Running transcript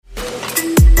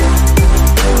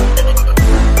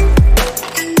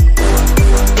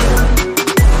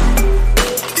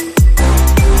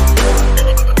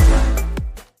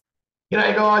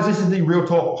Real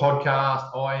Talk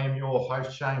podcast. I am your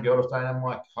host, Shane Gelderstein, and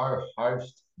my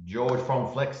co-host, George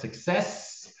from Flex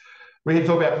Success. We're here to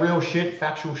talk about real shit,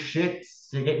 factual shit,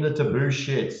 to get into taboo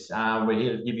shits. We're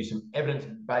here to give you some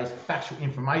evidence-based factual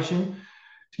information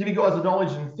to give you guys the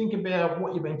knowledge and think about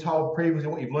what you've been told previously,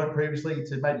 what you've learned previously,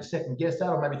 to maybe second guess that,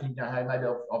 or maybe think, hey, maybe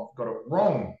I've got it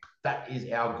wrong. That is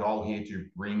our goal here, to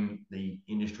bring the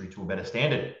industry to a better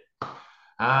standard.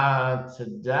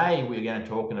 Today we're going to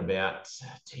talking about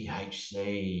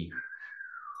THC,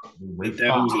 The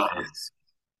devil's lettuce.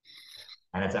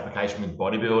 and its application with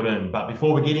bodybuilding. But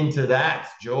before we get into that,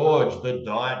 George, the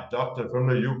diet doctor from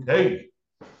the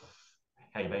UK,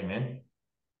 how you been, man?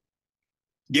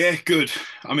 Yeah, good.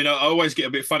 I mean, I always get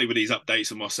a bit funny with these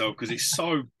updates on myself because it's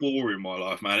so boring, my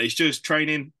life, man. It's just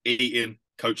training, eating,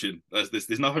 coaching.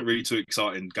 There's nothing really too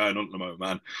exciting going on at the moment,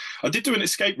 man. I did do an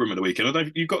escape room at the weekend. I don't know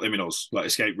if you've got them in Oz, like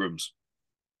escape rooms.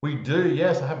 We do,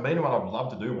 yes. I haven't been to one. I'd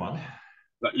love to do one.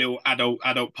 Like little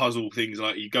adult puzzle things,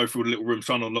 like you go through the little rooms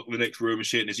trying to unlock the next room and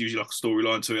shit, and there's usually like a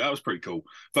storyline to it. That was pretty cool.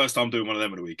 First time doing one of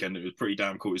them at the weekend. It was pretty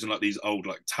damn cool. It was in like these old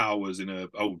like towers in a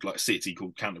old like city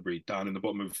called Canterbury, down in the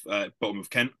bottom of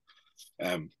Kent,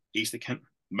 east of Kent.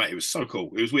 Mate, it was so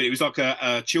cool. It was weird. It was like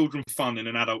a children fun in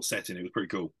an adult setting. It was pretty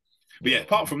cool. But yeah,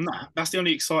 apart from that, that's the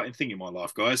only exciting thing in my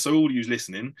life, guys. So all of you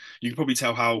listening, you can probably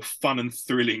tell how fun and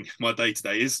thrilling my day to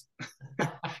day is.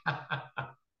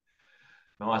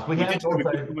 Nice. We did just have a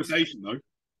good conversation, though.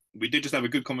 We did just have a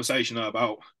good conversation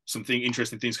about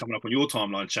interesting things coming up on your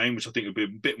timeline, Shane, which I think would be a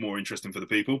bit more interesting for the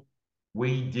people.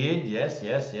 We did, yes.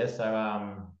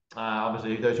 So,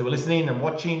 obviously, those who are listening and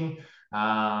watching,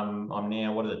 I'm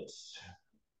now, what is it,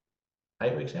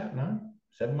 8 weeks out? No,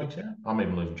 7 weeks out? I'm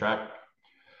even losing track.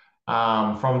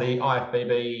 From the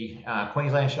IFBB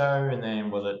Queensland show, and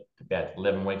then was it about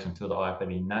 11 weeks until the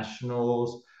IFBB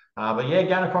Nationals. But yeah,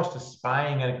 going across to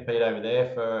Spain, going to compete over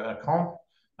there for a comp.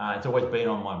 It's always been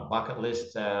on my bucket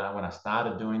list when I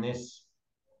started doing this.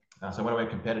 So when I went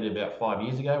competitive about 5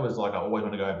 years ago, it was like I always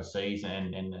want to go overseas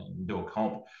and do a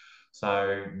comp.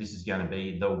 So this is going to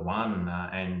be the one,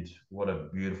 and what a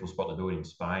beautiful spot to do it in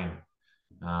Spain.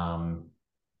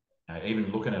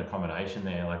 Even looking at accommodation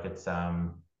there, like it's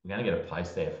we're going to get a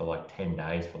place there for like 10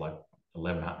 days for like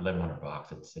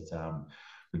 $1,100. It's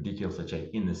ridiculously cheap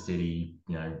in the city,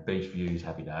 beach views,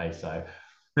 happy days. So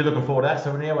we're looking forward to that.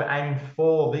 So now we're aiming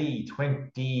for the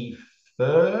 21st.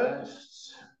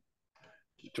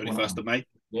 21st of May.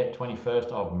 Yeah,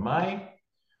 21st of May,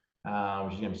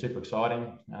 which is going to be super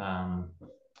exciting. So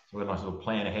we've got a nice little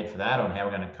plan ahead for that, on how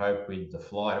we're going to cope with the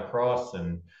flight across,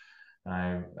 and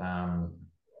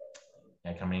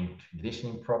coming in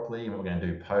conditioning properly, and what we're going to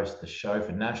do post the show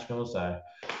for nationals. So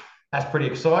that's pretty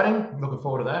exciting. Looking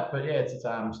forward to that. But yeah, it's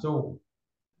still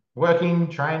working,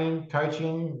 training,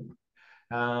 coaching.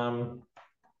 I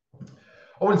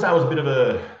wouldn't say it was a bit of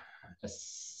a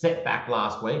setback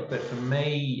last week, but for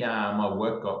me, my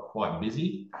work got quite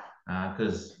busy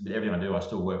because with everything I do, I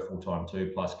still work full time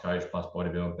too, plus coach, plus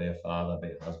bodybuilder, be a father,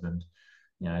 be a husband.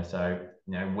 So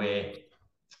where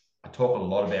I talk a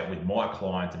lot about with my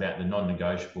clients about the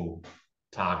non-negotiable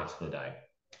targets for the day.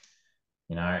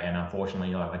 And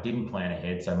unfortunately, like, I didn't plan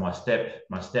ahead. So my steps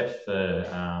for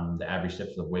the average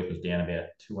steps of the week was down about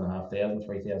 2,500,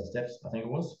 3,000 steps, I think it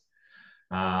was.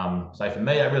 So for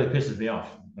me, that really pisses me off.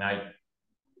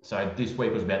 So this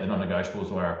week was about the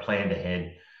non-negotiables, where I planned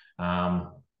ahead.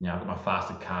 I've got my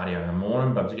fasted cardio in the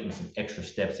morning, but I was getting some extra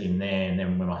steps in there. And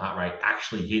then when my heart rate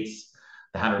actually hits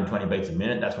the 120 beats a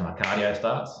minute, that's when my cardio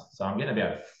starts. So I'm getting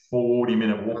about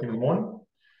 40-minute walk in the morning.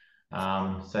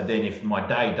 So then if my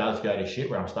day does go to shit,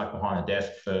 where I'm stuck behind a desk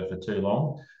for too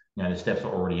long, the steps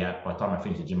are already at, by the time I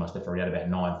finish the gym, my steps are already at about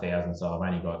 9,000. So I've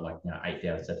only got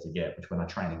 8,000 steps to get, which when I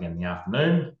train again in the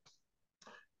afternoon,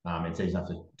 it's easy enough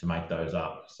to make those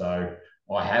up. So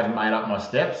I have made up my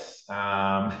steps.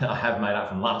 I have made up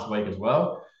from last week as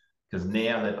well, because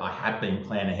now that I have been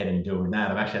planning ahead and doing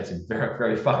that, I've actually had some very,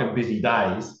 very fucking busy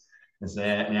days. And so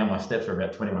now my steps are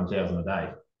about 21,000 a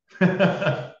day.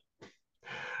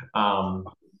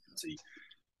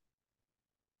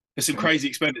 There's some crazy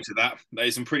expenditure. That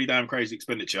is some pretty damn crazy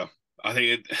expenditure. I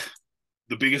think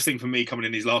the biggest thing for me coming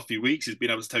in these last few weeks is being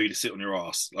able to tell you to sit on your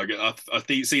ass. Like I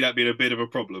see that being a bit of a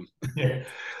problem. Yeah.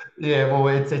 Well,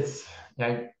 it's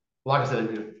like I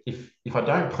said, if I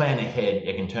don't plan ahead,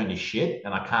 it can turn to shit,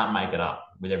 and I can't make it up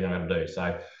with everything I've got to do. So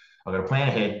I've got to plan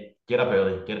ahead, get up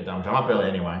early, get it done. I'm up early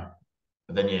anyway.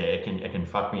 But then it can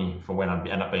fuck me for when I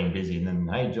end up being busy. And then,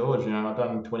 hey George, I've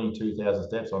done 22,000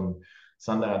 steps on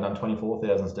Sunday. I've done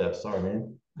 24,000 steps. Sorry,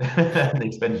 man. The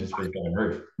expenditure's through the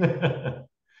roof.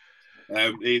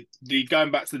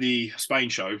 Going back to the Spain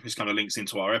show, this kind of links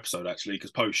into our episode actually,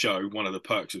 because post-show, one of the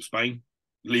perks of Spain,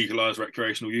 legalized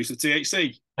recreational use of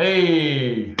THC.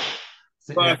 Hey,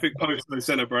 Perfect post-show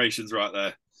celebrations right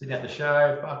there. Sitting at the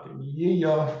show, fucking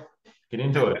yeah, get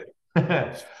into it.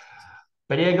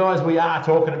 But yeah, guys, we are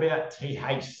talking about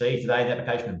THC today, the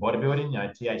application of bodybuilding. You know,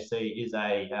 THC is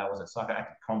a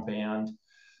psychoactive compound.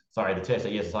 Sorry, the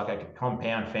THC is a psychoactive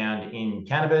compound found in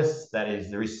cannabis that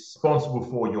is responsible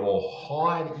for your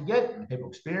high that you get and people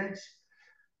experience.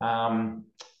 I'm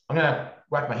going to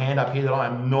whack my hand up here that I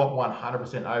am not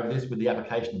 100% over this with the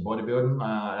application of bodybuilding.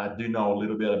 I do know a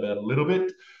little bit about a little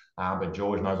bit, but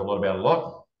George knows a lot about a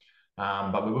lot.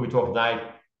 But we will be talking today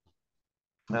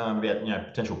about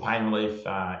potential pain relief,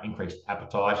 increased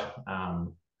appetite. I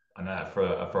know for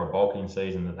a bulking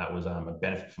season that was a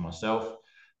benefit for myself.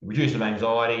 Reduce of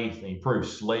anxiety, improve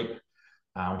sleep, which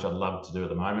I'd love to do at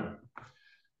the moment.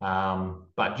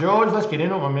 But George, let's get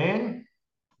into it, my man.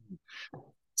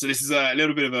 So this is a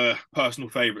little bit of a personal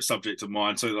favourite subject of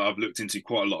mine, so that I've looked into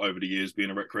quite a lot over the years, being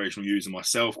a recreational user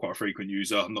myself, quite a frequent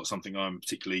user. Not something I'm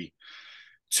particularly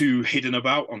too hidden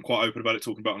about. I'm quite open about it,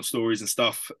 talking about on stories and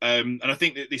stuff. And I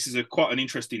think that this is quite an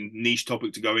interesting niche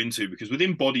topic to go into, because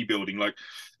within bodybuilding, like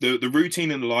the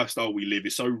routine and the lifestyle we live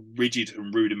is so rigid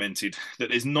and rudimented that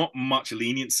there's not much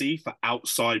leniency for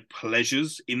outside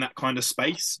pleasures in that kind of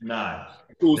space. No.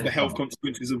 Of course, the health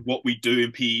consequences of what we do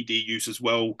in PED use as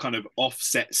well kind of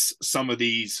offsets some of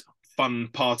these fun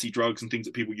party drugs and things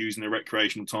that people use in their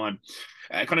recreational time.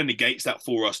 It kind of negates that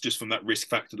for us just from that risk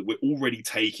factor that we're already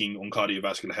taking on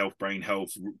cardiovascular health, brain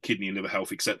health, kidney and liver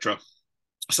health, etc.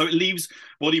 So it leaves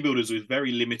bodybuilders with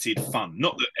very limited fun.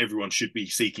 Not that everyone should be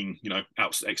seeking,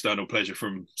 external pleasure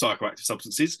from psychoactive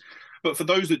substances, but for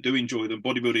those that do enjoy them,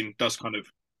 bodybuilding does kind of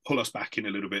pull us back in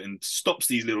a little bit and stops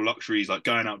these little luxuries like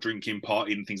going out drinking,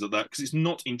 partying, things like that, because it's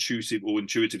not intuitive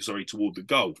toward the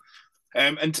goal.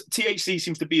 And THC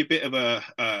seems to be a bit of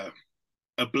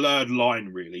a blurred line,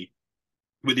 really,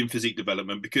 within physique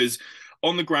development, because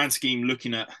on the grand scheme,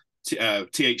 looking at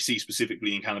THC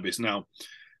specifically in cannabis now,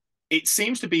 it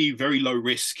seems to be very low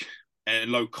risk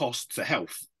and low cost to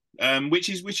health, which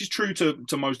is true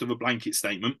to most of a blanket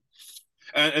statement.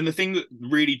 And the thing that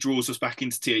really draws us back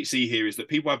into THC here is that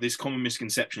people have this common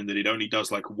misconception that it only does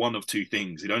like one of two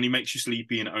things. It only makes you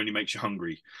sleepy and it only makes you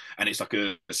hungry, and it's like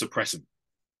a suppressant.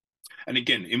 And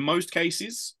again, in most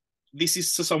cases, this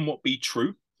is to somewhat be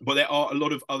true, but there are a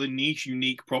lot of other niche,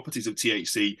 unique properties of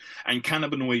THC and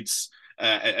cannabinoids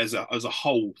as a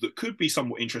whole that could be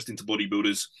somewhat interesting to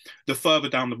bodybuilders the further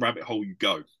down the rabbit hole you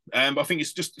go. But I think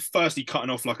it's just firstly cutting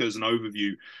off like as an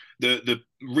overview, the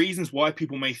reasons why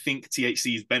people may think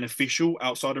THC is beneficial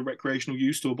outside of recreational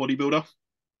use to a bodybuilder.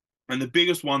 And the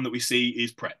biggest one that we see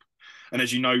is prep. And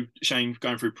as you know, Shane,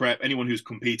 going through prep, anyone who's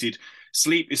competed,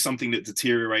 sleep is something that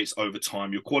deteriorates over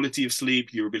time. Your quality of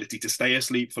sleep, your ability to stay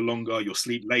asleep for longer, your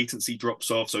sleep latency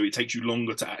drops off. So it takes you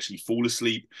longer to actually fall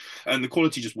asleep. And the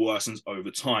quality just worsens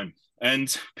over time.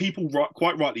 And people,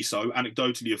 quite rightly so,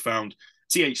 anecdotally have found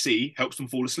THC helps them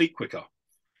fall asleep quicker.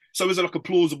 So as like a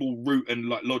plausible route and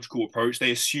like logical approach,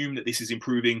 they assume that this is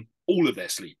improving all of their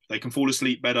sleep. They can fall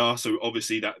asleep better. So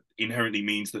obviously that inherently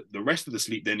means that the rest of the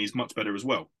sleep then is much better as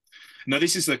well. Now,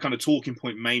 this is the kind of talking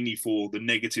point mainly for the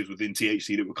negatives within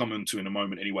THC that we'll come on to in a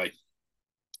moment anyway.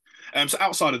 So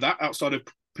outside of that, outside of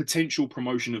potential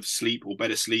promotion of sleep or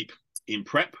better sleep in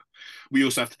prep, we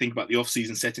also have to think about the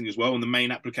off-season setting as well. And the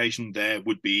main application there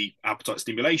would be appetite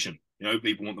stimulation.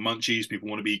 People want the munchies, people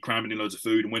want to be cramming in loads of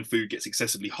food. And when food gets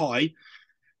excessively high,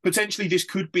 potentially this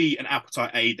could be an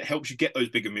appetite aid that helps you get those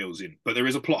bigger meals in. But there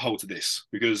is a plot hole to this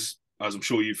because, as I'm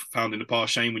sure you've found in the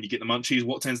past, Shane, when you get the munchies,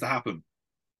 what tends to happen?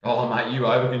 Oh mate, you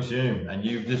overconsume, and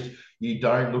you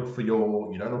don't look for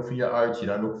your oats, you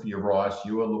don't look for your rice.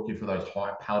 You are looking for those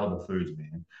high palatable foods,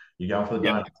 man. You're going for the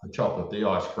donuts, the chocolate, the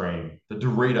ice cream, the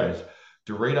Doritos.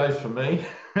 Doritos for me,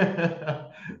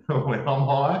 when I'm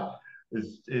high,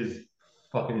 is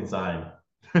fucking insane.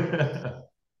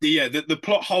 The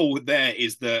plot hole there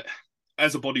is that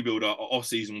as a bodybuilder, off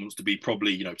season wants to be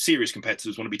probably serious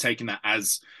competitors want to be taking that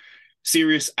as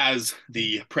serious as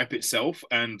the prep itself,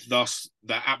 and thus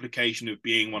that application of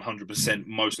being 100%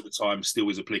 most of the time still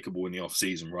is applicable in the off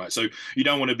season, right? So you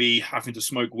don't want to be having to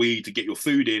smoke weed to get your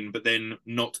food in, but then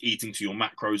not eating to your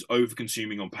macros, over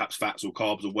consuming on perhaps fats or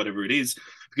carbs or whatever it is,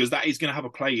 because that is going to have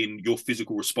a play in your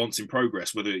physical response in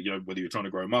progress, whether you're trying to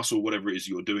grow muscle, whatever it is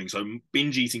you're doing. So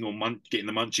binge eating or getting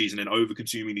the munchies and then over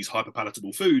consuming these hyper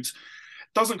palatable foods,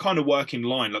 doesn't kind of work in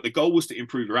line. Like the goal was to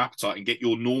improve your appetite and get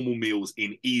your normal meals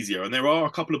in easier. And there are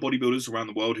a couple of bodybuilders around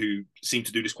the world who seem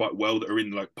to do this quite well, that are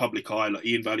in like public eye, like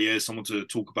Ian Valier, someone to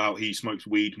talk about. He smokes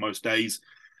weed most days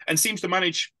and seems to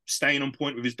manage staying on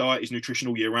point with his diet, his nutrition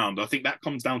all year round. I think that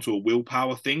comes down to a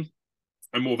willpower thing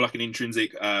and more of like an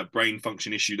intrinsic brain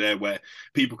function issue there, where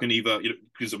people can either,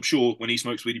 because I'm sure when he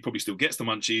smokes weed, he probably still gets the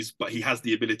munchies, but he has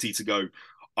the ability to go,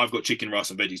 I've got chicken, rice,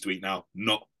 and veggies to eat now,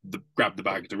 not grab the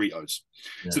bag of Doritos.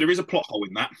 Yeah. So there is a plot hole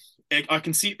in that. I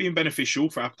can see it being beneficial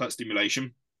for appetite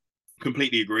stimulation.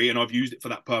 Completely agree, and I've used it for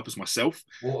that purpose myself.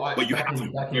 Well, but you have to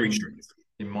be very strict.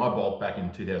 In my bulk back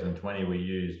in 2020, we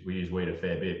used weed a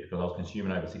fair bit because I was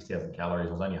consuming over 6,000 calories.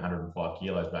 I was only 105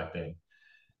 kilos back then.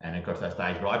 And it got to that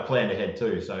stage, but I planned ahead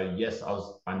too. So yes, I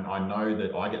know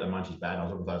that I get the munchies bad. And I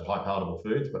was looking for those high palatable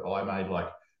foods, but I made like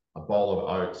a bowl of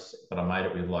oats, but I made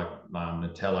it with like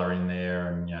Nutella in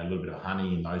there and a little bit of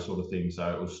honey and those sort of things.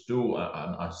 So it was still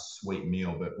a sweet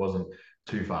meal, but it wasn't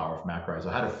too far off macros.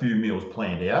 I had a few meals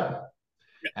planned out,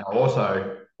 and I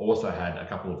also had a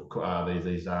couple of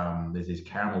there's these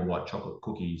caramel white chocolate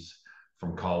cookies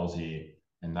from Coles here,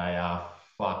 and they are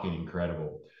fucking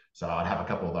incredible. So I'd have a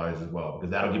couple of those as well,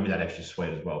 because that'll give me that extra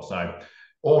sweet as well. So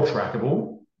all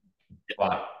trackable,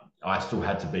 but I still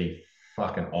had to be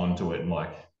fucking onto it and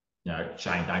like,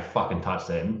 Shane, don't fucking touch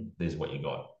them. This is what you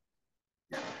got.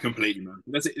 Completely, man.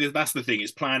 That's the thing.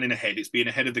 It's planning ahead. It's being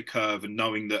ahead of the curve and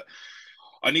knowing that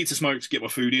I need to smoke to get my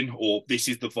food in, or this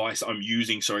is the vice I'm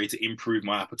using, to improve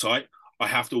my appetite. I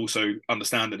have to also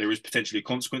understand that there is potentially a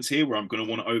consequence here where I'm going to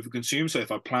want to overconsume. So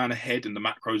if I plan ahead and the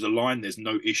macros align, there's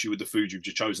no issue with the food you've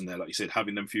just chosen there. Like you said,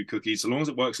 having them few cookies, so long as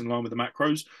it works in line with the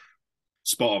macros,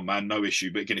 spot on, man, no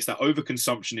issue. But again, it's that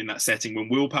overconsumption in that setting when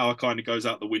willpower kind of goes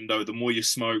out the window. The more you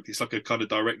smoke, it's like a kind of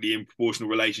directly in proportional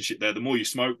relationship there. The more you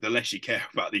smoke, the less you care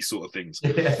about these sort of things.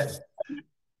 Yeah.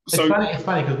 So it's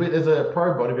funny because there's a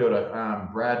pro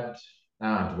bodybuilder, Brad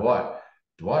Dwight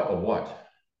or White.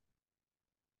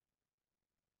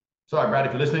 Sorry, Brad,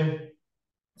 if you're listening,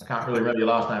 I can't really remember your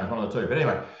last name. It's one of the two. But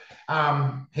anyway,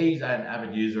 he's an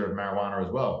avid user of marijuana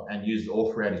as well and uses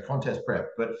all throughout his contest prep.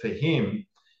 But for him,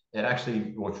 it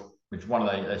actually, which one of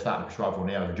they start to prescribe for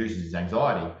now, reduces his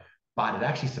anxiety, but it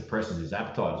actually suppresses his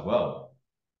appetite as well.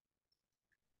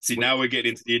 See, now we're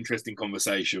getting into the interesting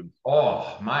conversation.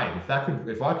 Oh, mate,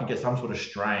 if I could get some sort of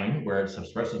strain where it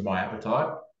suppresses my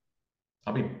appetite,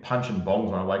 I'll be punching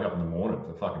bongs when I wake up in the morning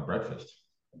for fucking breakfast.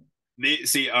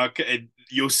 See,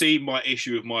 you'll see my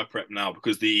issue with my prep now,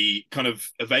 because the kind of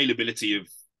availability of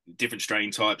different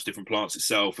strain types, different plants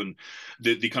itself, and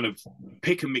the kind of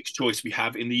pick and mix choice we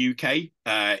have in the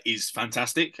UK is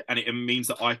fantastic, and it means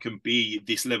that I can be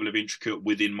this level of intricate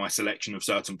within my selection of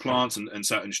certain plants and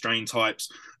certain strain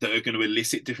types that are going to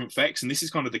elicit different effects. And this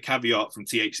is kind of the caveat from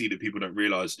THC that people don't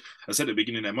realize. I said at the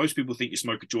beginning there, most people think you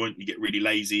smoke a joint, you get really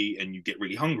lazy and you get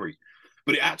really hungry.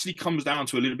 But it actually comes down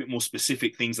to a little bit more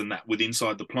specific things than that with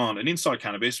inside the plant. And inside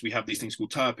cannabis, we have these things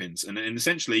called terpenes. And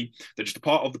essentially, they're just a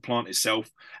part of the plant itself,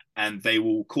 and they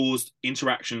will cause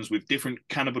interactions with different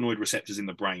cannabinoid receptors in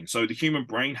the brain. So the human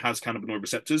brain has cannabinoid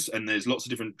receptors, and there's lots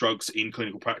of different drugs in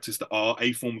clinical practice that are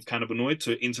a form of cannabinoid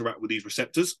to interact with these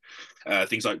receptors.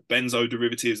 Things like benzo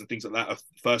derivatives and things like that are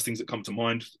first things that come to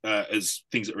mind as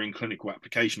things that are in clinical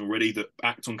application already that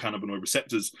act on cannabinoid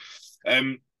receptors.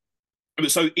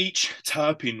 So each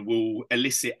terpene will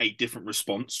elicit a different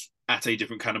response at a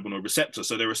different cannabinoid receptor.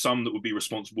 So there are some that would be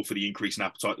responsible for the increase in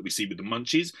appetite that we see with the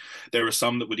munchies. There are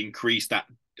some that would increase that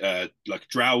like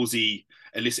drowsy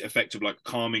illicit effect of like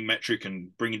calming metric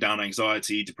and bringing down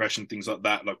anxiety, depression, things like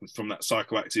that, like from that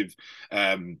psychoactive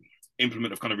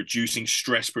implement of kind of reducing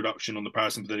stress production on the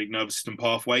parasympathetic nervous system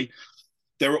pathway.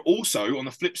 There are also, on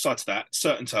the flip side to that,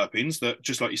 certain terpenes that,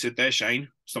 just like you said there, Shane,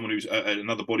 someone who's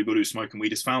another bodybuilder who's smoking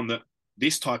weed has found that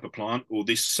this type of plant or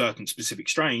this certain specific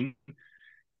strain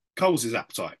causes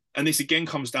appetite. And this again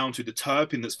comes down to the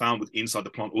terpene that's found within inside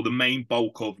the plant, or the main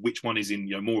bulk of which one is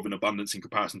in more of an abundance in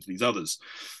comparison to these others.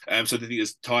 So I think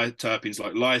there's terpenes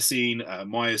like lysine,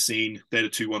 myosin. They're the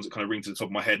two ones that kind of ring to the top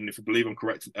of my head. And if I believe I'm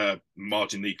correct,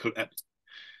 marginally,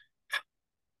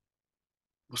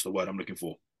 what's the word I'm looking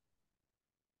for?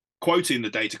 Quoting the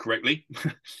data correctly,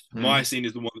 myosin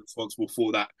is the one that's responsible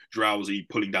for that drowsy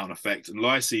pulling down effect, and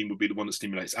lysine would be the one that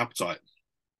stimulates appetite.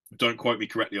 Don't quote me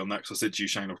correctly on that, because I said to you,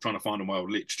 Shane, I was trying to find on my old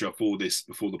literature for this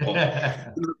before the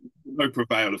pod. No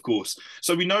prevail, of course.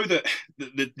 So we know that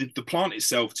the plant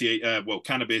itself,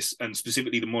 cannabis, and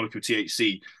specifically the molecule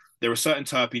THC, there are certain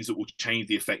terpenes that will change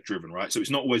the effect driven, right? So it's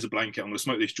not always a blanket, I'm going to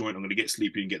smoke this joint, I'm going to get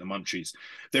sleepy and get the munchies.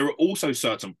 There are also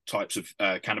certain types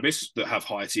of cannabis that have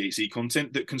higher THC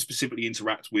content that can specifically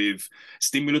interact with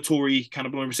stimulatory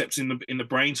cannabinoid receptors in the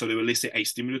brain. So they elicit a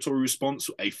stimulatory response,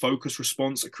 a focus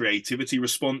response, a creativity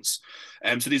response.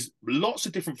 So there's lots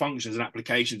of different functions and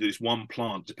applications of this one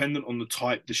plant, dependent on the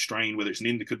type, the strain, whether it's an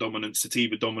indica dominant,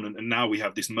 sativa dominant, and now we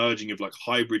have this merging of like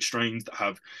hybrid strains that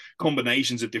have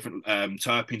combinations of different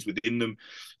terpenes within them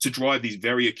to drive these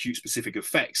very acute specific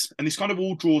effects. And this kind of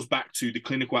all draws back to the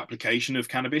clinical application of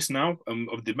cannabis now.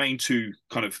 Of the main two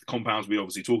kind of compounds we're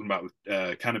obviously talking about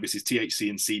with cannabis is THC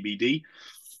and CBD.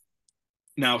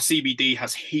 Now, CBD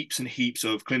has heaps and heaps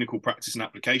of clinical practice and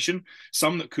application,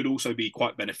 some that could also be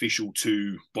quite beneficial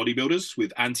to bodybuilders,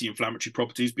 with anti-inflammatory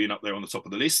properties being up there on the top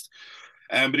of the list.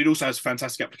 But it also has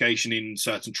fantastic application in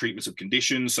certain treatments of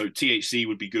conditions. So THC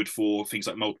would be good for things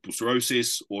like multiple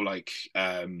sclerosis or like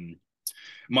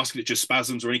musculature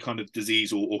spasms or any kind of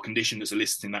disease or condition that's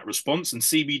eliciting that response. And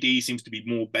CBD seems to be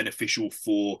more beneficial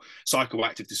for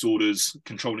psychoactive disorders,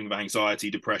 controlling of anxiety,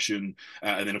 depression,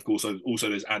 and then, of course, also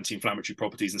there's anti-inflammatory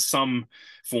properties and some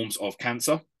forms of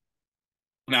cancer.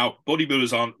 Now,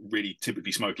 bodybuilders aren't really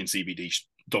typically smoking CBD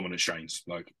dominant strains.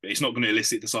 Like, it's not going to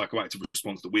elicit the psychoactive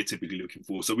response that we're typically looking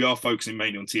for. So we are focusing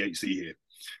mainly on THC here.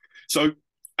 So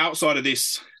outside of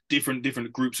this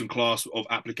different groups and class of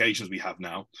applications we have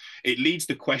now, it leads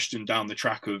the question down the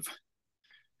track of,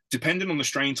 depending on the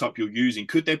strain type you're using,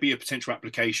 could there be a potential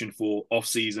application for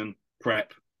off-season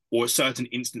prep or certain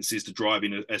instances to drive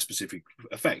in a specific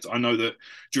effect? I know that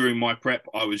during my prep,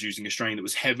 I was using a strain that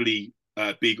was heavily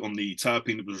big on the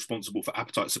terpene that was responsible for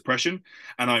appetite suppression,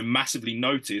 and I massively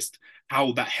noticed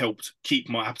how that helped keep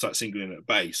my appetite signaling at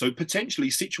bay. So potentially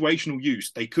situational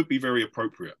use, they could be very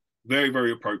appropriate, very,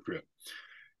 very appropriate.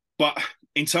 But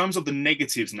in terms of the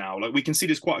negatives now, like, we can see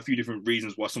there's quite a few different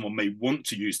reasons why someone may want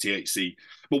to use THC,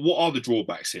 but what are the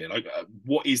drawbacks here? Like,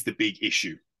 what is the big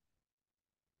issue?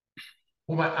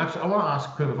 Well, mate, actually, I want to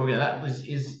ask quickly before we get that.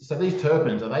 So these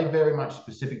terpenes, are they very much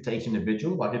specific to each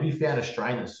individual? Like, have you found a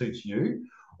strain that suits you,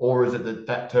 or is it that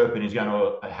that terpene is going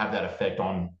to have that effect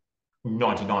on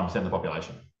 99% of the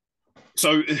population?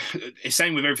 So,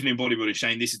 same with everything in bodybuilding,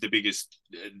 Shane. This is the biggest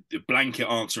the blanket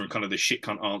answer and kind of the shit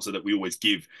cunt answer that we always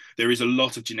give. There is a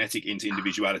lot of genetic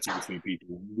individuality between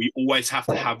people. We always have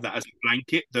to have that as a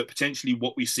blanket, that potentially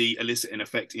what we see elicit an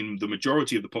effect in the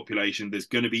majority of the population. There's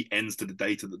going to be ends to the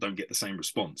data that don't get the same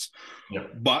response.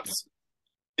 Yep. But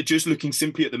just looking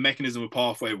simply at the mechanism of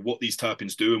pathway of what these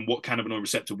terpenes do and what cannabinoid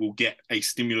receptor will get a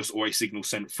stimulus or a signal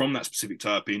sent from that specific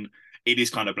terpene, it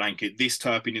is kind of blanket. This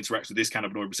terpene interacts with this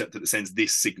cannabinoid receptor that sends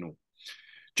this signal.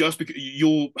 Just because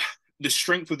the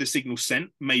strength of the signal sent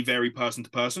may vary person to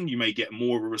person. You may get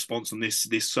more of a response on this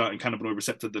certain cannabinoid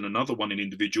receptor than another one in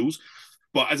individuals.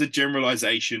 But as a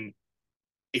generalization,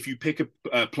 if you pick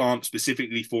a plant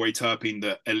specifically for a terpene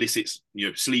that elicits,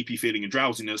 sleepy feeling and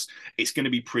drowsiness, it's going to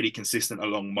be pretty consistent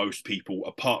along most people,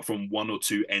 apart from one or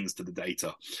two ends to the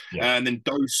data. Yeah. And then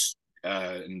dose,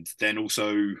 and then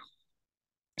also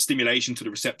stimulation to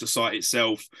the receptor site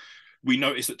itself. We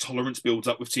notice that tolerance builds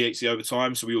up with THC over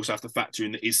time. So we also have to factor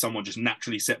in that, is someone just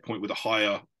naturally set point with a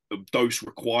higher dose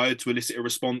required to elicit a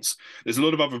response? There's a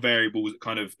lot of other variables that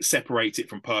kind of separate it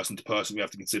from person to person we have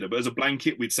to consider. But as a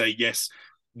blanket, we'd say, yes,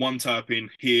 one terpene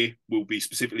here will be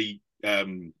specifically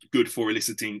good for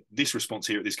eliciting this response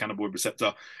here at this cannabinoid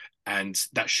receptor. And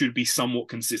that should be somewhat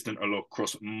consistent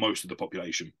across most of the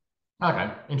population.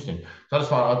 Okay, interesting. So I just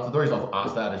find the reason I've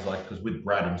asked that is like, because with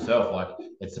Brad himself, like,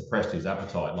 it suppressed his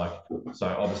appetite. Like, so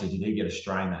obviously he did get a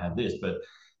strain that had this, but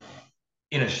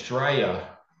in Australia,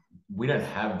 we don't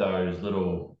have those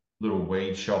little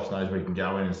weed shops, those where you can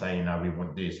go in and say, we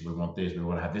want this, we want this, we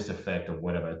want to have this effect or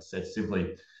whatever. It's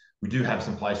simply, we do have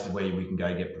some places where we can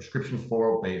go get prescriptions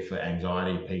for it, be it for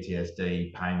anxiety,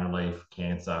 PTSD, pain relief,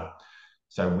 cancer.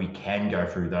 So we can go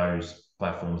through those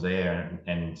platforms there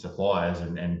and suppliers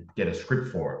and get a script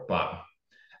for it. But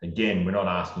again, we're not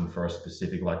asking for a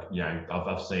specific, like,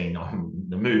 I've seen on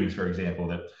the movies, for example,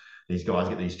 that these guys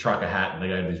get these trucker hat and they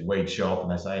go to this weed shop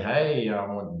and they say, hey, I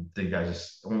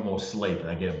want more sleep, and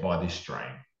they get it by this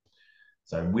strain.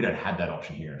 So we don't have that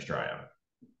option here in Australia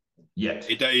yet.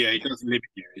 It does limit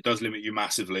you. It does limit you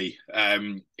massively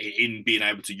in being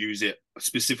able to use it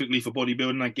specifically for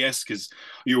bodybuilding, I guess, because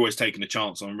you're always taking a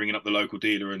chance on ringing up the local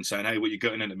dealer and saying, hey, what you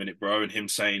got in a minute, bro? And him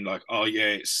saying like, oh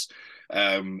yeah, it's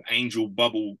Angel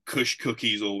Bubble Kush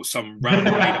cookies or some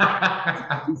random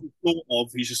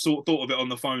he's just thought of it on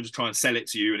the phone to try and sell it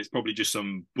to you, and it's probably just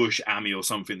some bush ammy or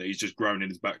something that he's just grown in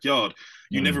his backyard.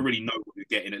 You never really know what you're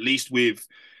getting. At least with,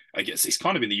 I guess it's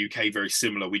kind of in the UK very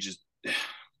similar.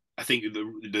 I think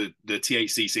the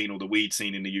THC scene or the weed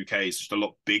scene in the UK is just a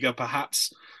lot bigger,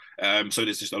 perhaps. So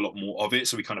there's just a lot more of it.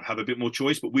 So we kind of have a bit more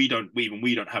choice, but we don't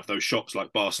have those shops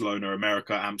like Barcelona,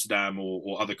 America, Amsterdam,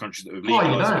 or other countries that have Oh, you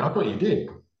legalized don't? it. I thought you did.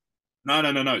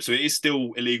 No. So it is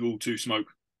still illegal to smoke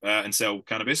and sell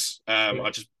cannabis. Yeah. I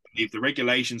just believe the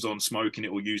regulations on smoking it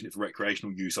or using it for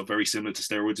recreational use are very similar to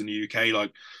steroids in the UK.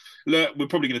 Like, look, we're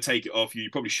probably going to take it off you. You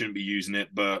probably shouldn't be using it,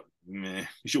 but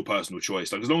it's your personal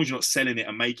choice. Like, as long as you're not selling it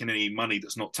and making any money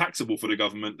that's not taxable for the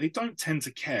government, they don't tend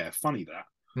to care. Funny that.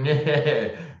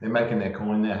 Yeah, they're making their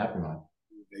coin. They're happy, mate.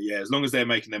 Yeah, as long as they're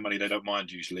making their money, they don't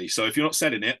mind usually. So if you're not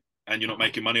selling it and you're not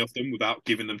making money off them without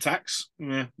giving them tax,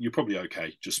 you're probably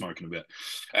okay just smoking a bit.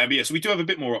 But yeah, so we do have a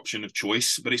bit more option of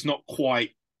choice, but it's not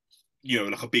quite,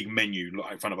 like a big menu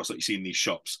like in front of us that you see in these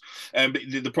shops. But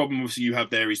the problem obviously you have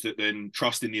there is that then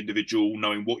trusting the individual,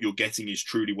 knowing what you're getting is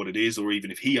truly what it is, or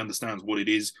even if he understands what it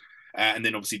is. And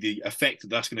then obviously the effect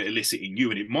that's going to elicit in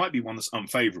you, and it might be one that's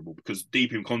unfavorable because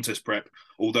deep in contest prep,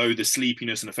 although the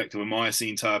sleepiness and effect of a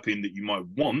myosin terpene that you might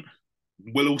want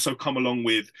will also come along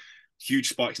with huge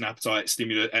spikes in appetite,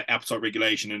 appetite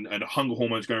regulation, and hunger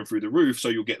hormones going through the roof. So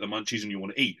you'll get the munchies and you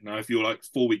want to eat. Now, if you're like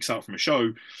 4 weeks out from a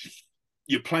show,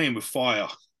 you're playing with fire.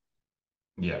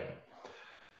 Yeah.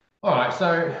 All right.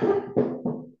 So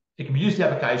it can be used the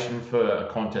application for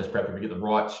a contest prep. If you get the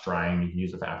right strain, you can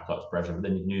use it for appetite suppression. But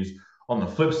then you can use, on the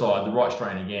flip side, the right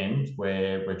strain again,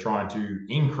 where we're trying to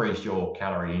increase your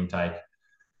calorie intake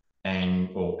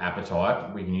or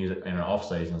appetite. We can use it in an off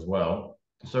season as well.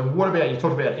 So what about, you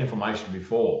talked about inflammation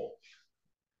before.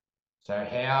 So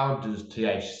how does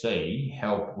THC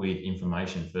help with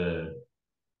inflammation for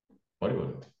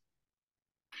bodybuilding?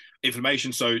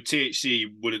 Inflammation. So THC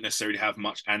wouldn't necessarily have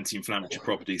much anti-inflammatory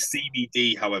properties.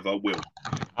 CBD, however, will.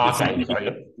 Okay,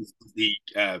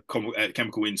 the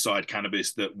chemical inside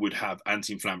cannabis that would have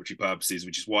anti-inflammatory purposes,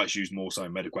 which is why it's used more so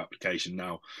in medical application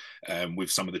now,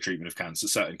 with some of the treatment of cancer,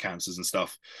 certain cancers and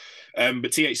stuff.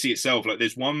 But THC itself, like,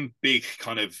 there's one big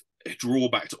kind of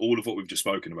drawback to all of what we've just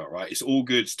spoken about, right? It's all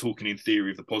good talking in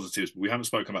theory of the positives, but we haven't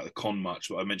spoken about the con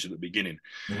much, what I mentioned at the beginning.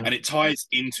 Mm-hmm. And it ties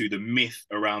into the myth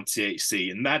around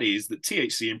THC, and that is that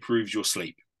THC improves your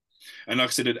sleep. And like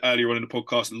I said earlier on in the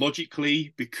podcast,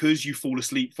 logically, because you fall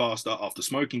asleep faster after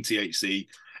smoking THC,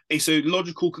 it's a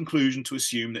logical conclusion to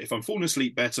assume that if I'm falling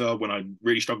asleep better when I'm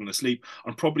really struggling to sleep,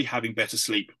 I'm probably having better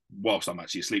sleep whilst I'm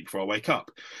actually asleep before I wake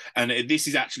up. And this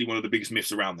is actually one of the biggest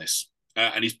myths around this.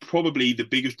 And is probably the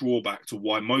biggest drawback to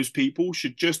why most people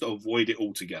should just avoid it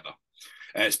altogether,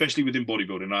 especially within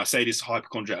bodybuilding. And I say this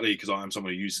hypochondriacally because I am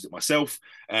someone who uses it myself,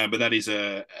 but that is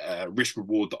a risk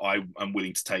reward that I am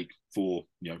willing to take for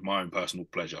my own personal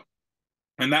pleasure.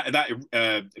 And that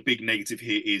big negative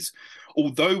here is,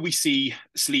 although we see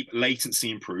sleep latency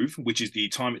improve, which is the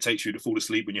time it takes you to fall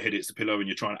asleep when your head hits the pillow and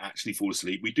you're trying to actually fall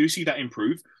asleep, we do see that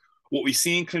improve. What we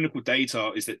see in clinical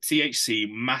data is that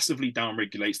THC massively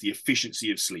downregulates the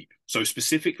efficiency of sleep. So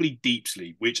specifically deep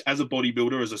sleep, which as a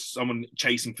bodybuilder, as someone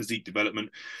chasing physique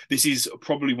development, this is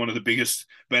probably one of the biggest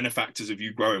benefactors of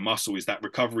you growing muscle, is that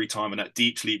recovery time and that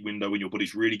deep sleep window when your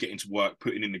body's really getting to work,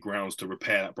 putting in the grounds to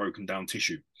repair that broken down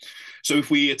tissue. So if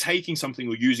we are taking something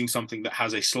or using something that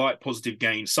has a slight positive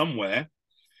gain somewhere,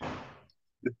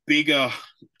 the bigger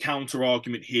counter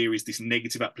argument here is this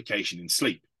negative application in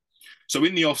sleep. So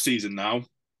in the off season now,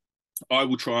 I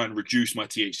will try and reduce my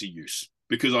THC use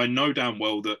because I know damn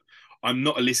well that I'm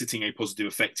not eliciting a positive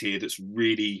effect here that's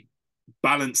really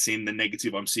balancing the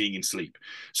negative I'm seeing in sleep.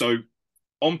 So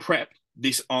on prep,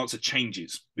 this answer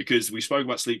changes because we spoke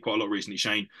about sleep quite a lot recently,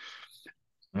 Shane.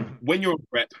 When you're on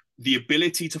prep, the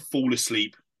ability to fall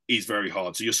asleep is very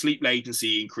hard. So your sleep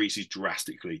latency increases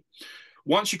drastically.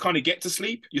 Once you kind of get to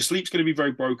sleep, your sleep's going to be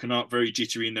very broken up, very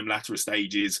jittery in them latter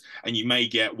stages, and you may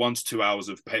get 1 to 2 hours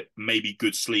of maybe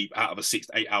good sleep out of a 6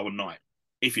 to 8 hour night,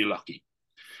 if you're lucky.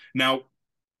 Now,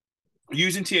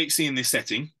 using THC in this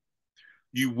setting,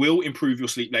 you will improve your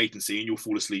sleep latency and you'll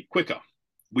fall asleep quicker.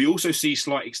 We also see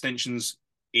slight extensions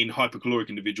in hypercaloric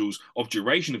individuals of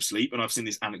duration of sleep, and I've seen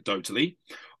this anecdotally,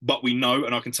 but we know,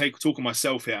 and I can talk on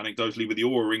myself here anecdotally with the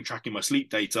Oura Ring tracking my sleep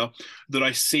data, that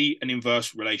I see an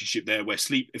inverse relationship there where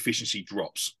sleep efficiency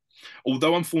drops.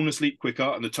 Although I'm falling asleep quicker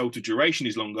and the total duration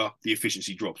is longer, the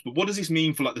efficiency drops. But what does this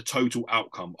mean for like the total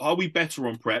outcome? Are we better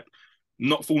on prep,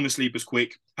 not falling asleep as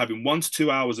quick, having 1 to 2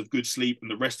 hours of good sleep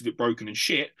and the rest of it broken and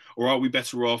shit? Or are we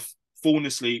better off falling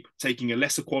asleep, taking a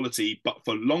lesser quality, but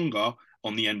for longer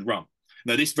on the end run?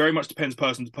 Now, this very much depends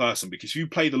person to person, because if you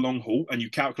play the long haul and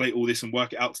you calculate all this and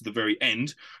work it out to the very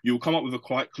end, you'll come up with a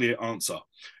quite clear answer.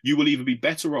 You will either be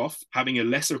better off having a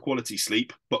lesser quality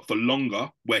sleep, but for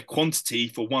longer, where quantity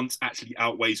for once actually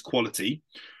outweighs quality,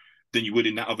 than you would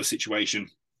in that other situation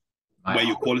Mate, where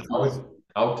your quality.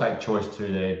 I would take choice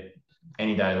two there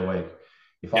any day of the week.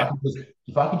 If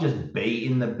I could just be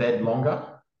in the bed longer,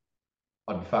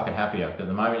 I'd be fucking happier. But at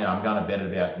the moment, I'm going to bed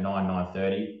at about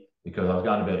 9:30 because I was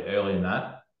going to bed early in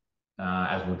that,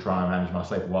 as we were trying to manage my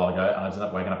sleep a while ago, and I ended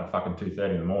up waking up at fucking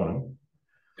 2:30 in the morning.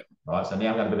 Yep. Right, so now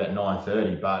I'm going to bed at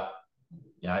 9:30, but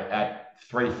at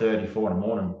 3:30, 4 in the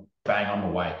morning, bang, I'm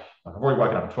awake. Like I've already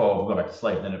woken up at 12, I've gone back to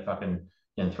sleep, then at fucking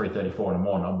 3:30, 4 in the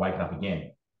morning, I'm waking up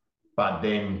again. But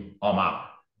then I'm up.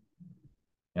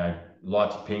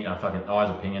 Lights are pinging, fucking eyes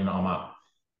are pinging, I'm up.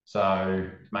 So,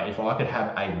 mate, if I could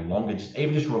have a longer,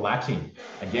 even just relaxing.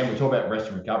 Again, we talk about rest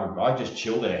and recovery. I just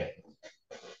chill there.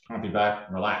 I'll be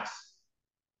back, relax.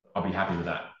 I'll be happy with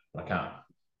that. But I can't.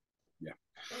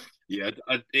 Yeah,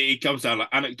 it comes down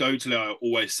like anecdotally. I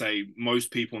always say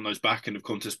most people on those back end of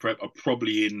contest prep are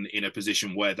probably in a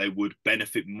position where they would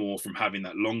benefit more from having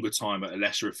that longer time at a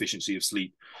lesser efficiency of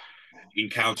sleep in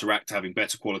counteract having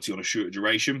better quality on a shorter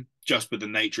duration, just by the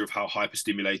nature of how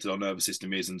hyperstimulated our nervous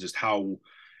system is and just how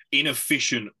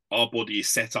inefficient our body is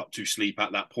set up to sleep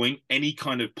at that point. Any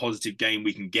kind of positive gain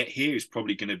we can get here is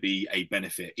probably going to be a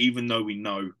benefit, even though we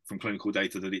know from clinical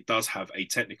data that it does have a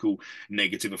technical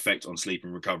negative effect on sleep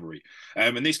and recovery.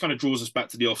 And this kind of draws us back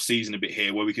to the off season a bit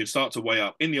here, where we can start to weigh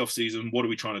up in the off season, what are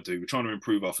we trying to do? We're trying to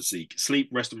improve our physique. Sleep,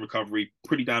 rest and recovery,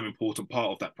 pretty damn important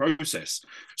part of that process.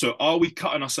 So are we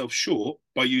cutting ourselves short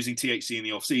by using THC in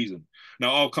the off season?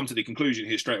 Now I'll come to the conclusion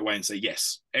here straight away and say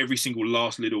yes, every single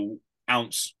last little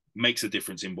ounce makes a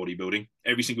difference in bodybuilding.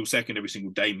 Every single second, every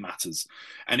single day matters.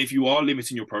 And if you are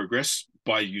limiting your progress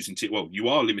by using you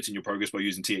are limiting your progress by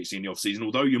using THC in the off season.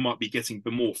 Although you might be getting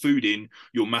more food in,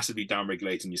 you're massively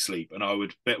down-regulating your sleep. And I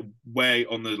would bet weigh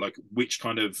on the which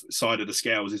kind of side of the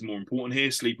scales is more important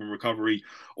here, sleep and recovery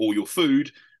or your food.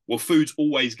 Well, food's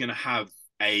always going to have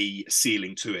a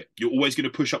ceiling to it. You're always going to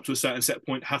push up to a certain set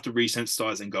point, have to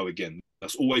resensitize and go again.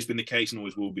 That's always been the case and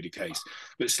always will be the case.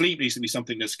 But sleep needs to be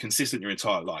something that's consistent your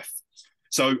entire life.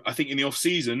 So I think in the off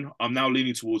season, I'm now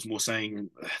leaning towards more saying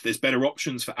there's better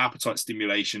options for appetite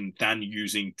stimulation than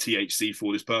using THC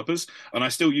for this purpose. And I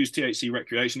still use THC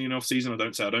recreationally in off season. I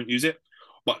don't say I don't use it,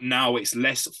 but now it's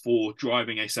less for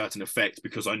driving a certain effect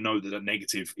because I know that a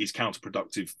negative is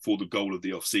counterproductive for the goal of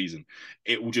the off season.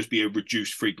 It will just be a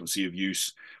reduced frequency of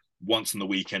use once on the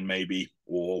weekend maybe,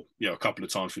 or a couple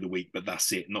of times through the week, but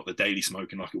that's it. Not the daily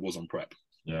smoking like it was on prep.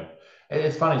 Yeah,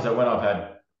 it's funny. So when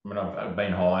I've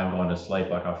been high and gone to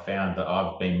sleep, I've found that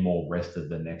I've been more rested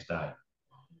the next day.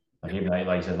 Even though,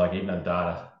 like you said, even though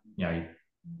data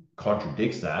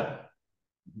contradicts that,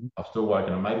 I've still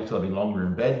woken up. Maybe still be longer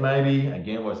in bed. Maybe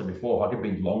again, what I said before, if I could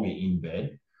be longer in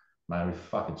bed, man, I'd be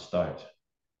fucking stoked.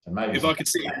 So maybe if I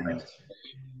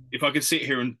could sit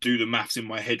here and do the maths in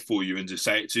my head for you and just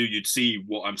say it to you, you'd see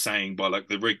what I'm saying by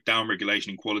the down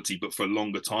regulation in quality, but for a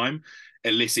longer time,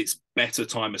 elicits better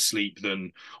time of sleep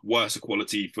than better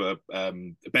quality for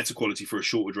a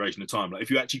shorter duration of time. If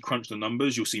you actually crunch the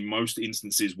numbers, you'll see most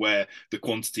instances where the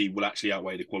quantity will actually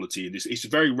outweigh the quality. And it's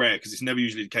very rare because it's never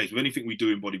usually the case. With anything we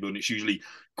do in bodybuilding, it's usually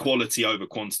quality over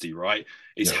quantity, right?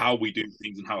 It's how we do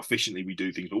things and how efficiently we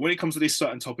do things. But when it comes to this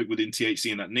certain topic within THC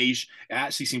and that niche, it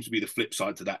actually seems to be the flip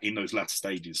side to that in those latter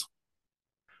stages.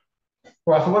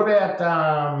 Right. So what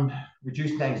about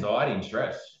reducing anxiety and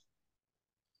stress?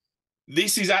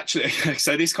 This is actually,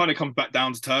 so this kind of comes back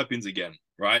down to terpenes again,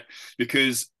 right?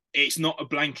 Because it's not a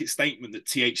blanket statement that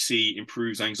THC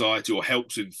improves anxiety or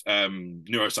helps with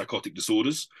neuropsychotic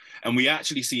disorders. And we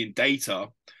actually see in data,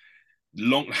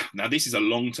 now this is a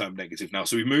long-term negative now.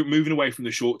 So we're moving away from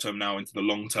the short-term now into the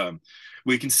long-term.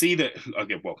 We can see that,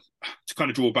 to kind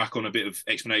of draw back on a bit of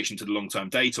explanation to the long-term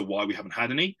data, why we haven't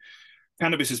had any,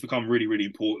 cannabis has become really, really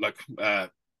important,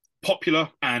 popular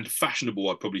and fashionable,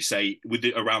 I'd probably say, with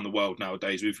it around the world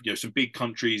nowadays. With some big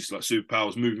countries like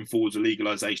superpowers moving forwards with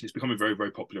legalization, it's becoming very,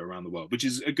 very popular around the world, which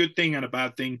is a good thing and a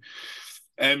bad thing.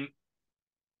 But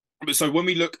so when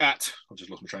we look at, I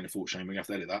just lost my train of thought, Shane. We have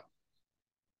to edit that.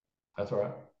 That's all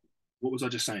right. What was I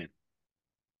just saying?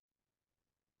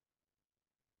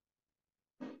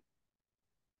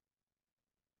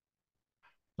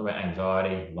 About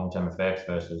anxiety, long-term effects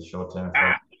versus short-term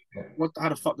effects. How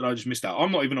the fuck did I just miss that?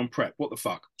 I'm not even on prep. What the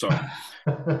fuck? Sorry.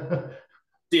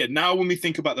 Yeah, now when we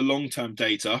think about the long-term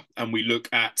data and we look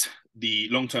at the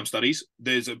long-term studies,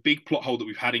 there's a big plot hole that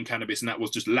we've had in cannabis, and that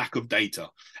was just lack of data.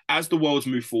 As the world's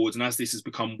moved forward and as this has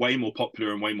become way more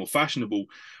popular and way more fashionable,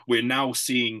 we're now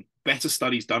seeing better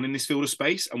studies done in this field of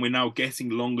space, and we're now getting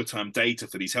longer term data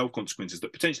for these health consequences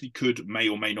that potentially may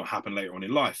or may not happen later on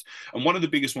in life. And one of the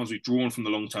biggest ones we've drawn from the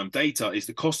long term data is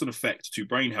the cost and effect to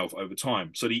brain health over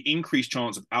time. So the increased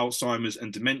chance of Alzheimer's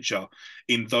and dementia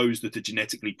in those that are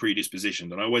genetically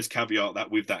predispositioned. And I always caveat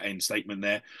that with that end statement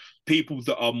there. People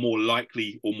that are more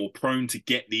likely or more prone to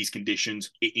get these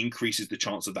conditions, it increases the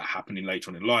chance of that happening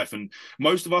later on in life. And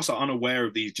most of us are unaware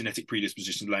of these genetic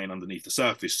predispositions laying underneath the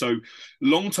surface. So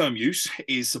long-term use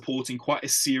is supporting quite a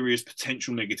serious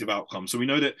potential negative outcome. So we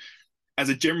know that as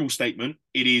a general statement,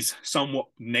 it is somewhat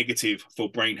negative for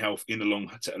brain health in the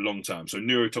long term. So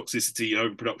neurotoxicity and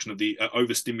overproduction of the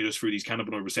overstimulus through these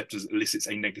cannabinoid receptors elicits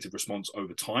a negative response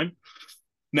over time.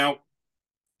 Now,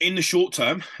 in the short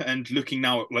term, and looking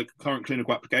now at like current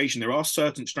clinical application, there are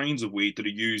certain strains of weed that are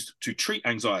used to treat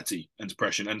anxiety and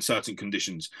depression and certain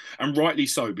conditions, and rightly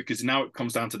so, because now it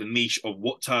comes down to the niche of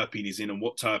what terpene is in and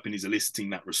what terpene is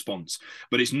eliciting that response.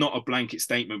 But it's not a blanket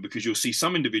statement, because you'll see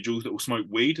some individuals that will smoke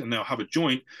weed and they'll have a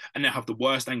joint and they'll have the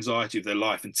worst anxiety of their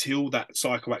life until that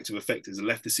psychoactive effect has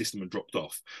left the system and dropped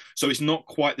off. So it's not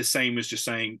quite the same as just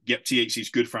saying, yep, THC is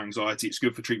good for anxiety, it's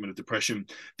good for treatment of depression.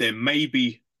 There may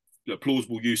be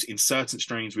plausible use in certain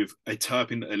strains with a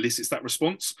terpene that elicits that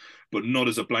response, but not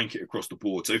as a blanket across the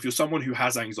board. So if you're someone who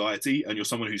has anxiety and you're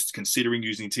someone who's considering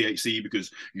using THC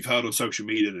because you've heard on social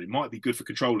media that it might be good for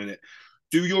controlling it,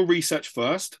 do your research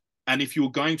first. And if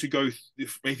you're going to go,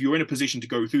 if you're in a position to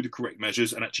go through the correct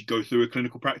measures and actually go through a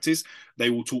clinical practice,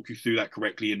 they will talk you through that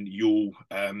correctly, and you'll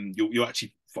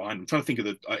actually find. I'm trying to think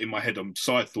of in my head, I'm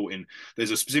side thoughting.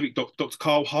 There's a specific Dr.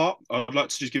 Carl Hart. I'd like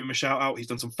to just give him a shout out. He's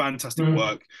done some fantastic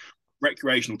work,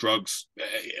 recreational drugs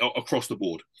across the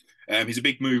board. He's a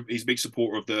big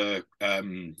supporter of the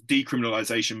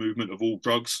decriminalization movement of all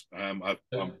drugs. I'm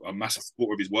a massive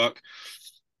supporter of his work.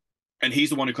 And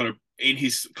he's the one who kind of, in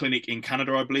his clinic in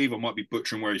Canada, I believe, I might be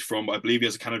butchering where he's from, but I believe he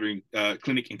has a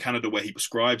clinic in Canada where he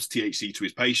prescribes THC to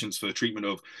his patients for the treatment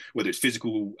of whether it's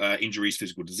physical injuries,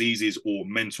 physical diseases, or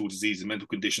mental diseases, mental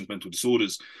conditions, mental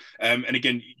disorders. And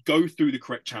again, go through the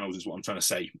correct channels is what I'm trying to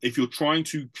say. If you're trying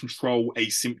to control a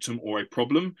symptom or a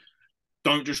problem,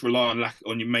 don't just rely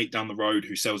on your mate down the road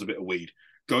who sells a bit of weed.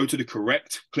 Go to the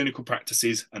correct clinical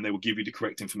practices and they will give you the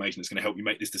correct information that's going to help you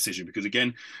make this decision. Because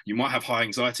again, you might have high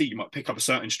anxiety, you might pick up a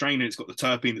certain strain and it's got the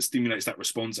terpene that stimulates that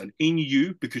response. And in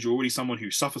you, because you're already someone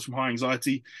who suffers from high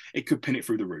anxiety, it could pin it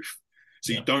through the roof.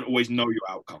 So you don't always know your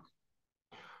outcome.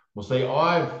 Well, see,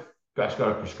 I've actually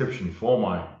got a prescription for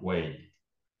my weed.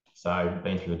 So I've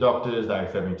been through the doctors, they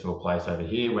referred me to a place over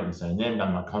here, went and seen them,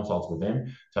 done my consults with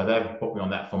them. So they've put me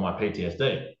on that for my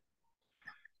PTSD.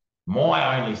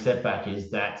 My only setback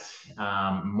is that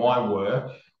my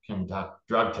work conduct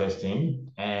drug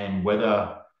testing, and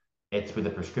whether it's with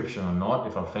a prescription or not,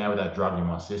 if I'm found with that drug in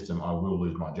my system, I will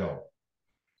lose my job.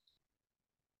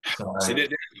 So see,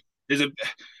 there's a.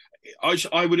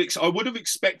 I would have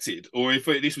expected, or if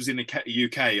this was in the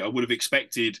UK, I would have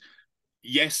expected.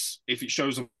 Yes, if it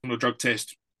shows on a drug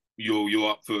test, you're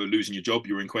up for losing your job.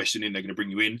 You're in questioning. They're going to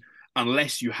bring you in,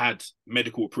 unless you had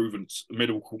medical approval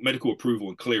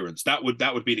and clearance. That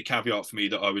would be the caveat for me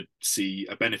that I would see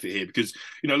a benefit here, because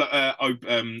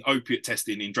like opiate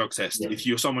testing in drug tests. Yeah. If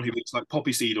you're someone who eats like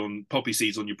poppy seeds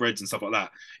on your breads and stuff like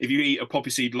that, if you eat a poppy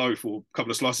seed loaf or a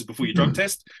couple of slices before your drug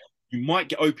test, you might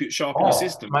get opiate sharp in your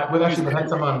system. Mate, we've had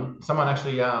someone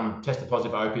actually tested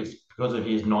positive for opiates because of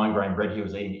his 9-grain bread he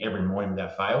was eating every morning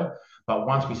without fail. But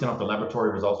once we sent off the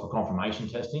laboratory results for confirmation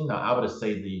testing, they're able to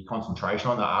see the concentration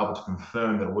on it. They're able to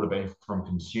confirm that it would have been from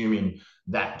consuming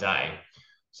that day.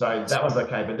 So that was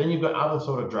okay. But then you've got other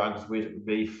sort of drugs, which would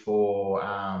be for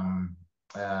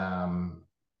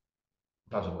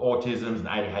types of autisms and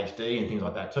ADHD and things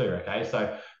like that too. Okay,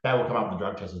 so that will come up with the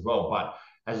drug test as well. But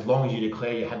as long as you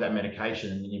declare you have that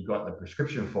medication and you've got the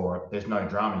prescription for it, there's no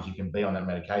dramas. You can be on that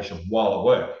medication while at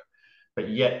work. But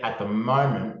yet at the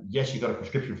moment, yes, you've got a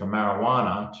prescription for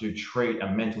marijuana to treat a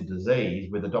mental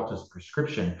disease with a doctor's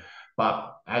prescription.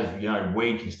 But as you know,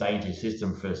 weed can stay into your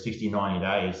system for 60, 90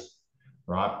 days,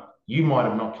 right? You might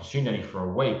have not consumed any for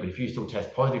a week, but if you still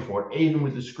test positive for it, even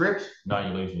with the script, no,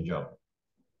 you're losing your job.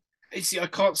 See, I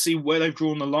can't see where they've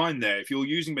drawn the line there. If you're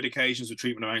using medications for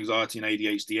treatment of anxiety and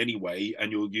ADHD anyway,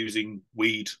 and you're using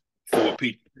weed for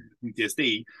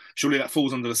PTSD, surely that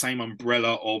falls under the same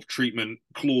umbrella of treatment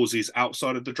clauses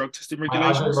outside of the drug testing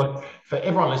regulations. For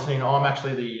everyone listening, I'm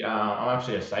actually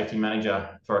a safety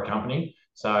manager for a company,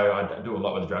 so I do a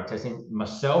lot with the drug testing.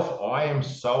 Myself, I am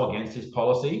so against this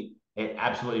policy. It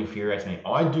absolutely infuriates me.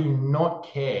 I do not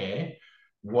care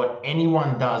what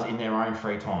anyone does in their own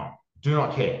free time. Do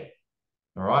not care.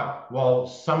 All right. Well,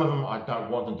 some of them I don't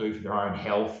want to do for their own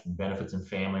health and benefits and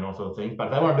family and all sort of things. But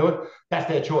if they want to do it, that's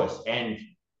their choice and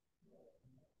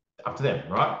up to them,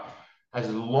 right? As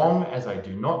long as they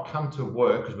do not come to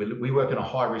work, because we work in a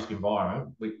high risk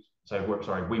environment. We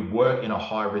work in a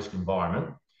high risk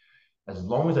environment. As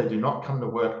long as they do not come to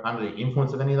work under the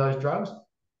influence of any of those drugs,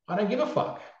 I don't give a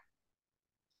fuck.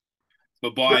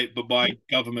 But by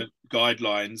government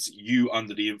guidelines, you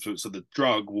under the influence of the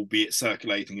drug will be at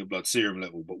circulating a blood serum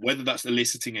level. But whether that's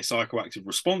eliciting a psychoactive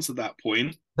response at that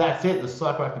point, That's it. The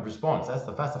psychoactive response. That's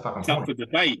the fucking it's up point. for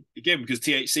debate again because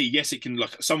THC, yes, it can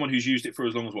like someone who's used it for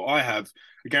as long as what I have.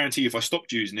 I guarantee you, if I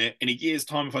stopped using it in a year's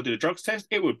time, if I did a drugs test,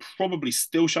 it would probably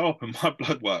still show up in my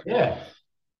blood work. Yeah.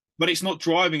 But it's not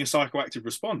driving a psychoactive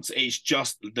response. It's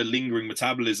just the lingering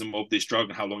metabolism of this drug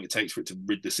and how long it takes for it to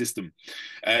rid the system.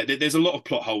 There's a lot of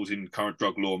plot holes in current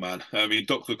drug law, man. I mean,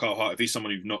 Dr. Carl Hart, if he's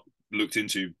someone you've not looked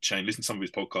into, Shane, listen to some of his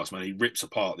podcasts, man. He rips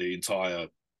apart the entire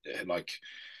like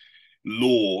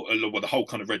law, well, the whole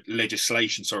kind of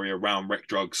legislation, sorry, around rec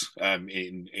drugs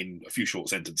in a few short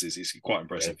sentences. It's quite Yeah.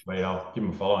 impressive. Well, I'll give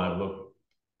them a follow and have a look.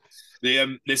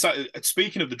 There's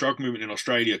speaking of the drug movement in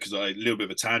Australia, because a little bit of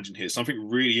a tangent here. Something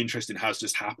really interesting has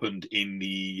just happened in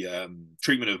the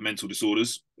treatment of mental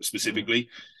disorders specifically.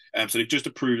 So they've just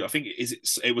approved. I think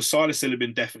it was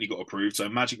psilocybin definitely got approved. So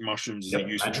magic mushrooms is a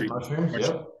use for treatment. Mushrooms.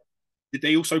 Yep. Did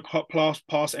they also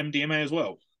pass MDMA as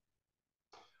well?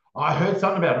 I heard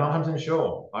something about it. I'm not 100%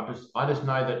 sure. I just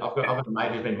know that I've got a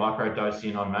mate who's been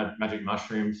microdosing on magic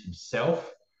mushrooms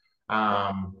himself.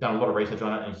 Done a lot of research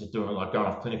on it, and he's just doing it like going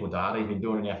off clinical data. He's been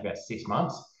doing it now for about 6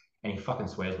 months, and he fucking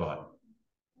swears by it.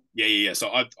 Yeah. So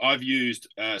I've used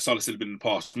psilocybin in the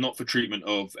past, not for treatment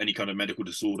of any kind of medical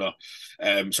disorder,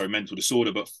 mental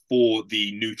disorder, but for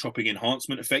the nootropic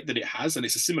enhancement effect that it has, and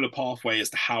it's a similar pathway as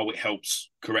to how it helps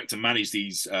correct and manage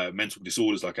these mental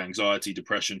disorders like anxiety,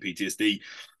 depression, PTSD.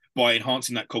 By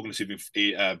enhancing that cognitive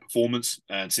performance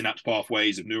and synapse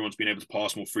pathways of neurons being able to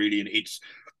pass more freely, and it's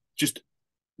just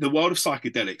the world of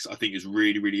psychedelics, I think, is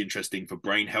really, really interesting for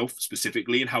brain health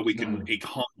specifically, and how we can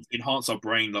enhance our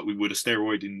brain like we would a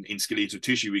steroid in skeletal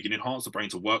tissue. We can enhance the brain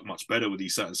to work much better with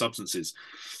these certain substances.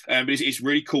 But it's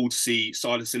really cool to see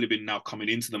psilocybin now coming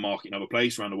into the market in other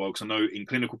places around the world. Because I know in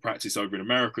clinical practice over in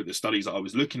America, the studies that I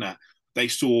was looking at, they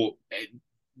saw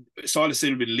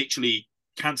psilocybin literally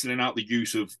cancelling out the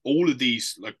use of all of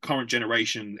these like current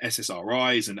generation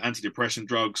SSRIs and antidepressant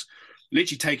drugs,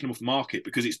 literally taking them off the market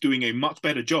because it's doing a much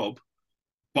better job,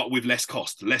 but with less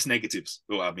cost, less negatives.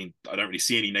 Well, I mean, I don't really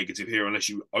see any negative here unless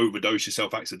you overdose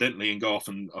yourself accidentally and go off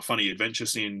on a funny adventure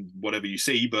seeing whatever you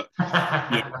see. But you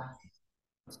know,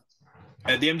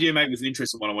 the MDMA was an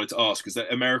interesting one I wanted to ask because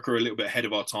America are a little bit ahead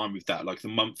of our time with that, like the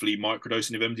monthly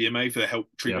microdosing of MDMA for the help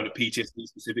treatment of PTSD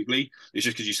specifically. It's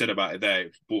just because you said about it there,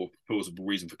 it brought a plausible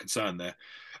reason for concern there.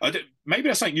 Maybe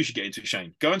that's something you should get into,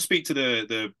 Shane. Go and speak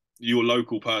to your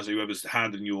local person, whoever's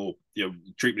handling your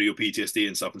treatment of your PTSD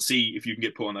and stuff, and see if you can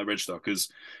get put on that register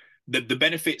because the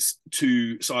benefits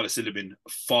to psilocybin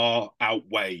far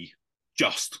outweigh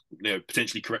just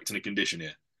potentially correcting a condition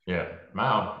here. Yeah, man,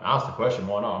 I'll ask the question.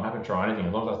 Why not? I'm happy to try anything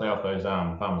as long as I stay off those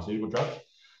pharmaceutical drugs.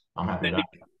 I'm happy with that.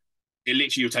 It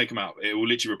literally will take them out. It will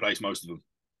literally replace most of them.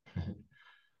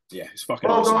 Yeah, it's fucking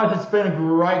Well, awesome. guys, it's been a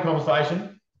great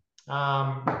conversation.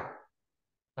 I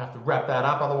have to wrap that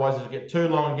up, otherwise it'll get too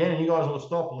long again, and you guys will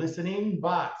stop listening.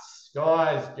 But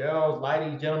guys, girls,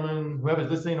 ladies, gentlemen, whoever's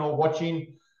listening or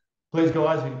watching, please,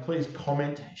 guys, if you can please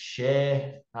comment,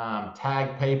 share,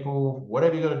 tag people,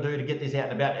 whatever you got to do to get this out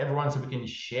and about everyone so we can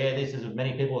share this as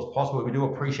many people as possible. We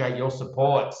do appreciate your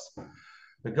supports.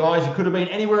 But guys, you could have been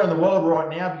anywhere in the world right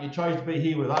now, but you chose to be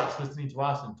here with us, listening to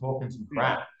us and talking some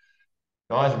crap.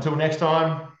 Guys, until next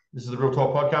time, this is the Real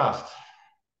Talk Podcast.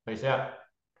 Peace out.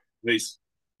 Peace.